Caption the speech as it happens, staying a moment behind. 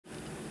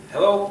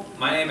Hello,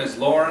 my name is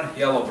Loren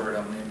Yellowbird.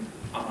 I'm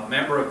a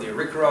member of the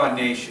Arikara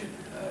Nation,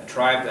 a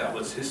tribe that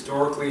was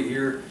historically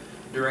here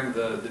during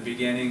the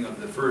beginning of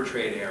the fur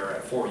trade era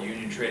at 4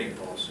 Union Trading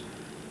Posts.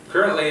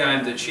 Currently,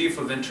 I'm the Chief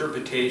of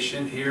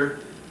Interpretation here,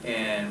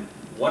 and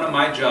one of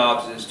my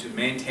jobs is to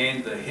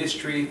maintain the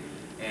history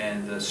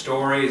and the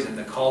stories and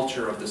the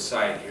culture of the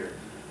site here.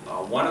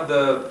 One of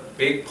the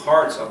big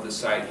parts of the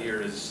site here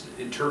is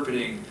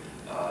interpreting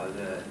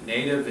the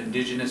native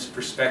indigenous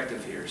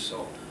perspective here.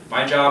 So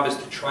my job is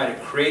to try to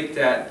create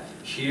that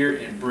here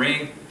and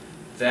bring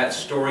that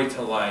story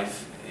to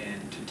life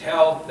and to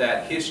tell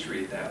that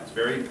history that's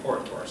very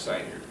important to our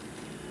site here.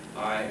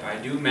 I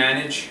do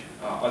manage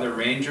other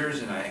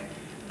rangers, and I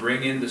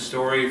bring in the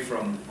story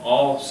from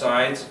all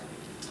sides,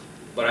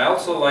 but I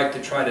also like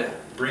to try to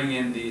bring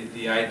in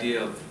the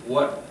idea of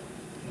what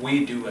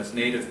we do as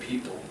Native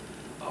people.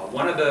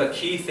 One of the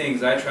key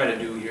things I try to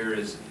do here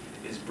is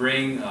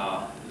bring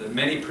the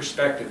many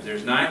perspectives.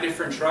 There's 9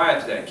 different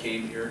tribes that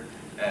came here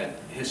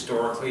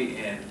historically,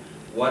 and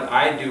what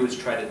I do is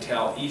try to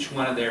tell each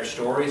one of their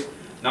stories.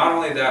 Not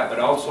only that, but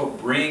also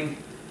bring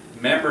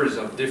members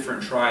of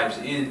different tribes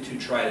in to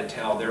try to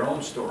tell their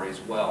own story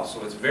as well.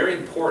 So it's very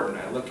important.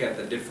 I look at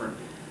the different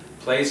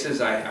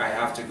places I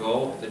have to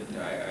go.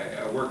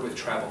 I work with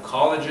tribal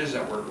colleges,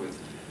 I work with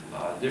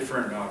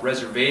different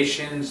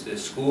reservations, the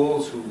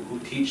schools who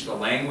teach the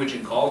language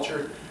and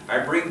culture. I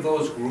bring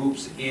those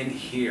groups in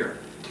here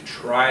to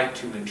try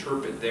to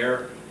interpret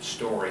their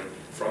story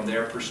from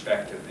their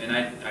perspective. And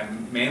I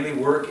mainly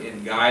work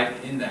and guide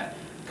in that,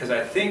 because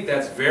I think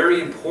that's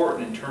very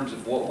important in terms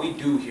of what we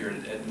do here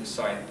at the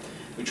site.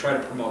 We try to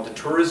promote the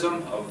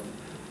tourism of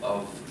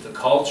the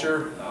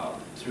culture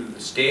through the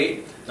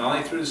state, not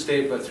only through the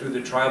state but through the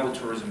tribal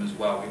tourism as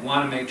well. We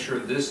want to make sure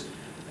this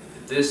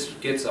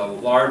gets a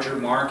larger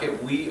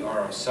market. We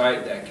are a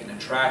site that can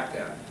attract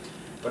that.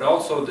 But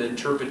also the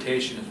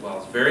interpretation as well.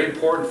 It's very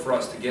important for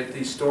us to get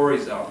these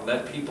stories out,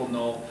 let people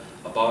know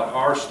about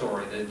our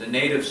story, the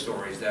native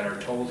stories that are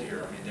told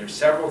here. I mean, there's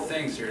several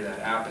things here that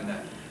happen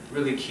that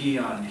really key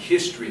on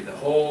history, the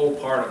whole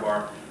part of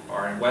our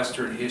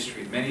Western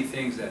history, many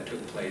things that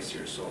took place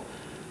here. So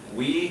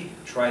we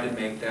try to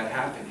make that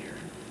happen here.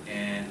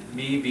 And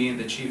me being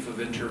the Chief of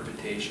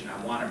Interpretation, I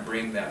want to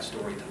bring that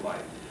story to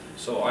life.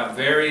 So I'm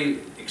very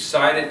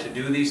excited to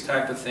do these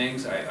type of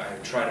things. I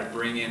try to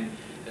bring in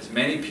as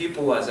many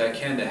people as I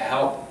can to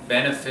help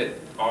benefit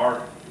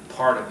our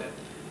part of it.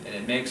 And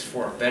it makes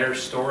for a better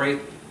story,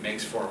 it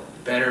makes for a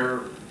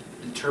better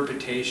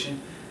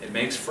interpretation, it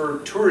makes for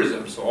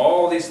tourism. So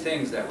all these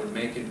things that would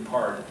make it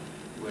part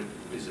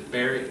is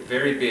very,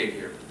 very big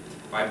here.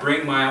 I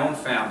bring my own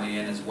family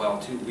in as well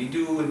too. We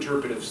do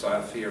interpretive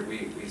stuff here.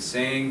 We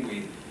sing,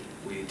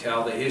 we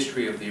tell the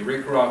history of the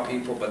Arikara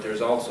people, but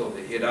there's also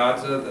the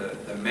Hidatsa,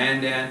 the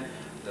Mandan,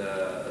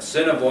 the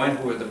Assiniboine,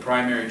 who are the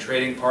primary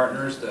trading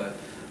partners, the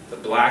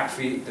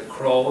Blackfeet, the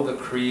Crow, the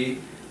Cree,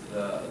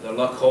 the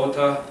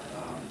Lakota.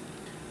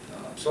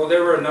 So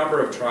there were a number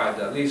of tribes,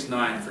 at least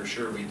 9 for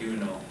sure we do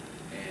know.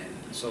 And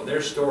so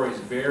their story is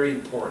very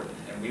important,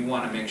 and we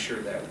want to make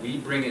sure that we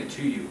bring it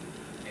to you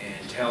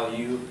and tell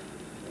you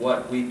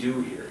what we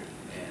do here.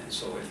 And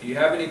so if you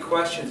have any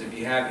questions, if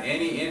you have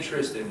any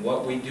interest in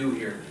what we do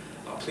here,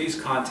 please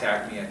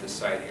contact me at the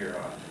site here.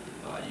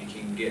 You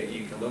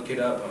can look it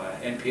up,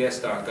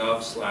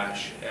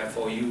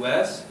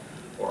 nps.gov/FOUS,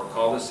 or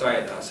call the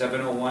site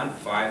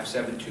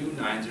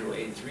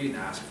 701-572-9083 and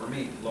ask for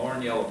me,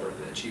 Loren Yellowbird,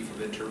 the Chief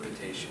of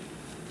Interpretation.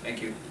 Thank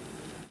you.